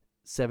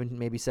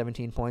 maybe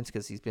 17 points,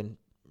 because he's been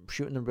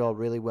shooting the ball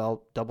really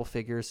well, double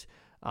figures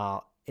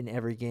in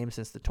every game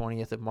since the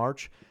 20th of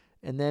March.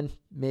 And then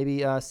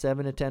maybe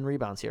 7 to 10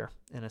 rebounds here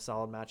in a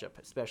solid matchup,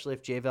 especially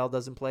if J-Val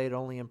doesn't play. It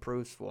only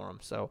improves for him.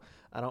 So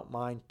I don't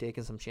mind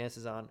taking some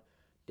chances on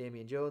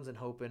Damian Jones and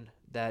hoping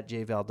that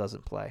J-Val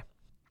doesn't play.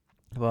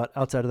 But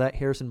outside of that,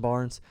 Harrison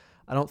Barnes,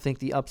 I don't think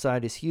the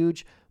upside is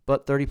huge,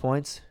 but 30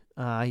 points.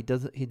 He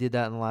did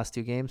that in the last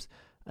two games.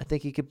 I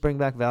think he could bring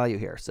back value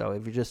here. So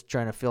if you're just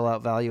trying to fill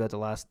out value at the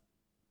last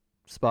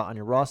spot on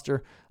your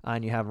roster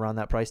and you have around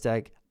that price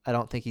tag, I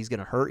don't think he's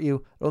going to hurt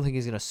you. I don't think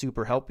he's going to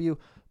super help you,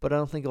 but I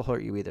don't think he'll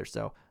hurt you either.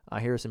 So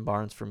Harrison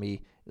Barnes for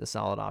me is a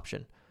solid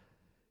option.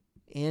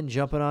 And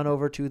jumping on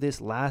over to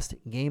this last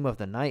game of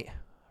the night.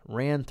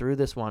 Ran through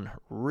this one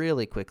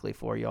really quickly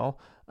for y'all.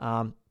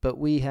 But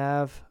we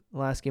have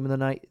last game of the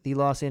night, the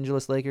Los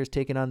Angeles Lakers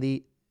taking on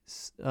the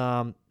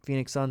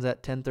Phoenix Suns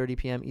at 10:30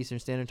 p.m. Eastern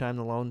Standard Time,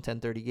 the lone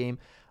 10:30 game.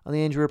 On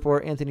the injury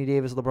report, Anthony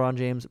Davis, LeBron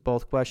James,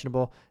 both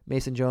questionable.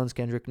 Mason Jones,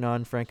 Kendrick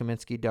Nunn, Frank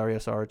Kaminsky, Dario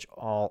Saric,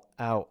 all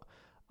out.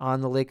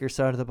 On the Lakers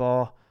side of the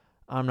ball,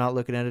 I'm not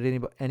looking at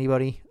it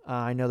anybody.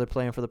 I know they're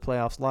playing for the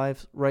playoffs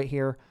live right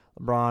here.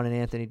 LeBron and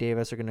Anthony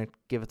Davis are going to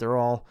give it their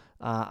all.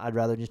 I'd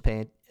rather just pay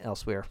it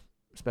elsewhere,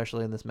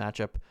 especially in this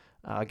matchup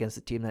against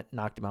the team that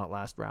knocked him out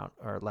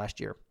last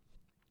year.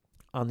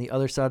 On the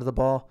other side of the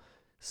ball,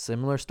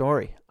 similar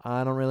story.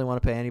 I don't really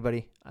want to pay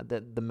anybody.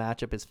 The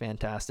matchup is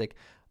fantastic.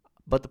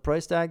 But the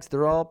price tags,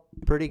 they're all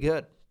pretty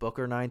good.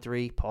 Booker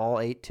 9-3, Paul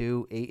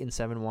 8-2, Ayton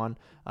 7-1.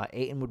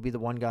 Ayton would be the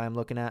one guy I'm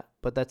looking at,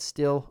 but that's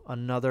still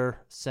another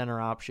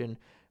center option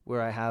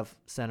where I have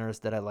centers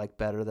that I like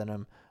better than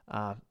him,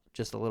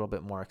 just a little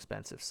bit more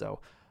expensive. So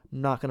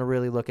I'm not going to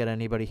really look at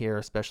anybody here,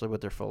 especially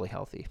when they're fully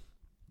healthy.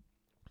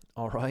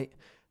 All right,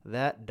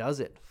 that does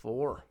it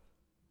for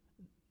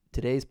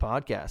today's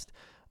podcast.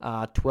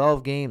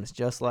 12 games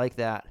just like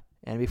that.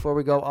 And before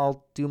we go,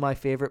 I'll do my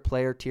favorite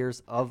player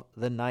tiers of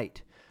the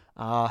night.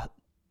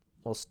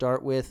 We'll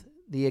start with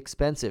the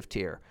expensive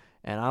tier,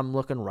 and I'm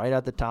looking right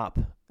at the top.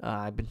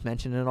 I've been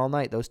mentioning it all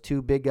night. Those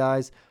two big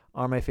guys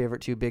are my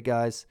favorite two big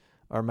guys,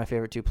 are my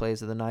favorite two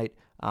plays of the night.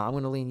 I'm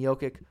going to lean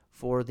Jokic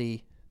for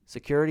the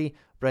security,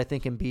 but I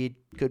think Embiid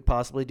could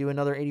possibly do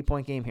another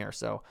 80-point game here.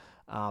 So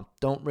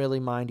don't really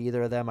mind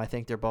either of them. I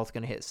think they're both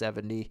going to hit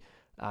 70.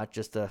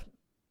 Just a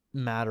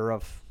matter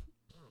of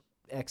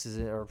X's,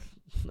 or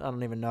I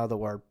don't even know the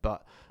word,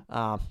 but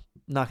not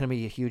going to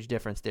be a huge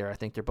difference there. I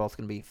think they're both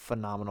going to be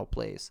phenomenal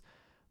plays.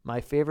 My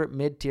favorite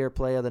mid-tier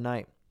play of the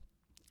night.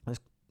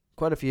 There's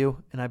quite a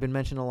few, and I've been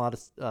mentioning a lot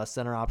of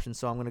center options,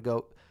 so I'm going to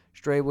go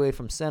straight away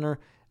from center.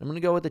 I'm going to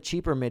go with the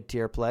cheaper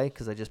mid-tier play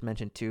because I just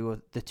mentioned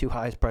the two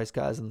highest priced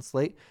guys on the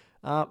slate.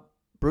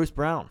 Bruce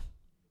Brown,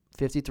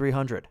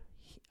 5,300.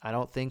 I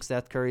don't think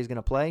Seth Curry is going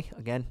to play.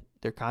 Again,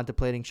 they're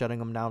contemplating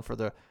shutting him down for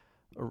the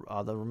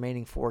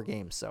remaining 4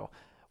 games. So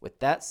with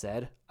that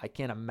said, I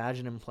can't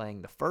imagine him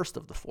playing the first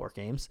of the 4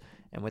 games.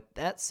 And with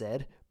that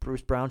said,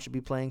 Bruce Brown should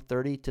be playing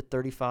 30 to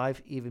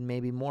 35, even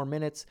maybe more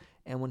minutes.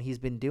 And when he's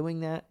been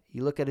doing that,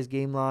 you look at his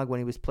game log when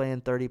he was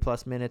playing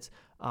 30-plus minutes,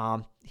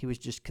 he was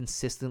just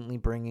consistently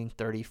bringing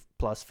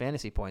 30-plus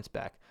fantasy points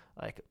back,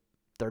 like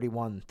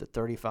 31 to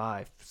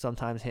 35,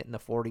 sometimes hitting the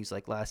 40s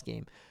like last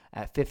game.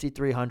 At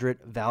 5,300,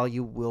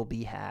 value will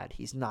be had.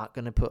 He's not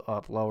going to put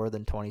up lower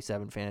than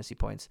 27 fantasy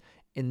points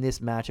in this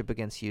matchup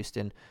against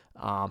Houston.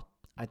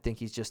 I think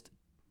he's just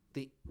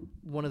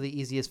one of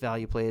the easiest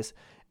value plays,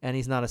 and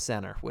he's not a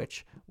center,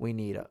 which we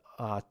need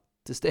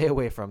to stay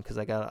away from because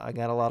I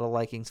got a lot of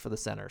likings for the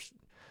centers.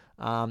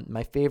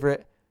 My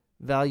favorite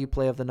value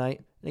play of the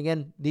night, and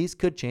again, these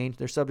could change.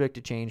 They're subject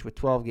to change with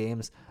 12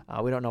 games.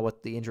 We don't know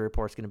what the injury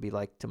report's going to be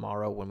like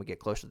tomorrow when we get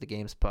closer to the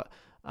games, but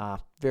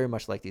very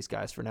much like these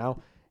guys for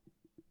now.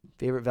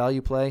 Favorite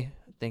value play,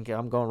 I think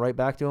I'm going right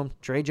back to him.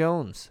 Trey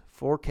Jones,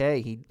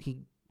 4K. He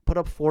put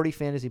up 40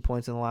 fantasy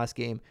points in the last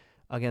game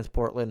against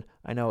Portland.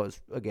 I know it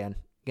was, again,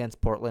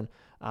 against Portland,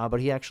 but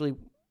he actually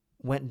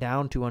went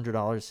down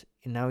 $200,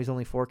 and now he's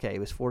only 4K. He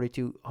was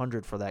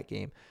 4,200 for that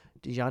game.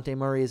 DeJounte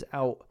Murray is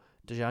out.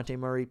 DeJounte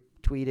Murray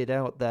tweeted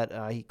out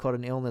that he caught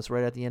an illness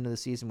right at the end of the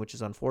season, which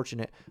is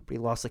unfortunate, but he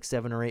lost like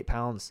 7 or 8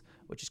 pounds,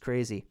 which is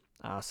crazy.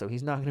 So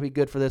he's not going to be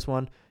good for this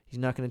one. He's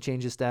not going to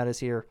change his status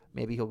here.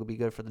 Maybe he'll be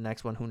good for the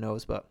next one. Who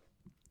knows? But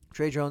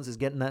Trey Jones is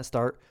getting that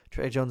start.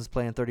 Trey Jones is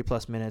playing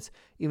 30-plus minutes.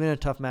 Even in a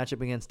tough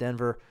matchup against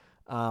Denver,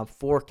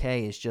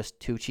 4K is just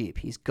too cheap.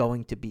 He's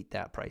going to beat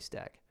that price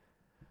tag.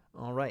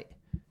 All right.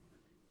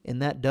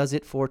 And that does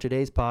it for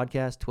today's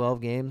podcast,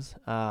 12 games.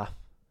 I'm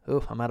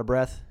out of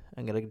breath.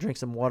 I'm going to drink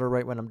some water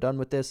right when I'm done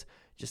with this.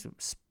 Just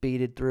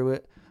speeded through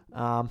it.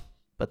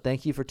 But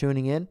thank you for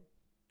tuning in.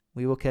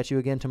 We will catch you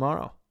again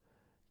tomorrow.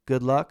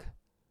 Good luck.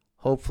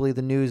 Hopefully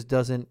the news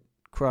doesn't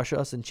crush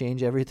us and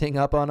change everything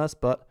up on us,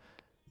 but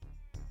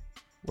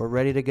we're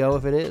ready to go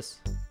if it is.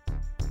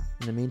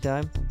 In the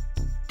meantime,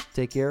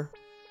 take care.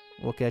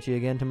 We'll catch you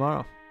again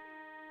tomorrow.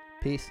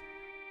 Peace.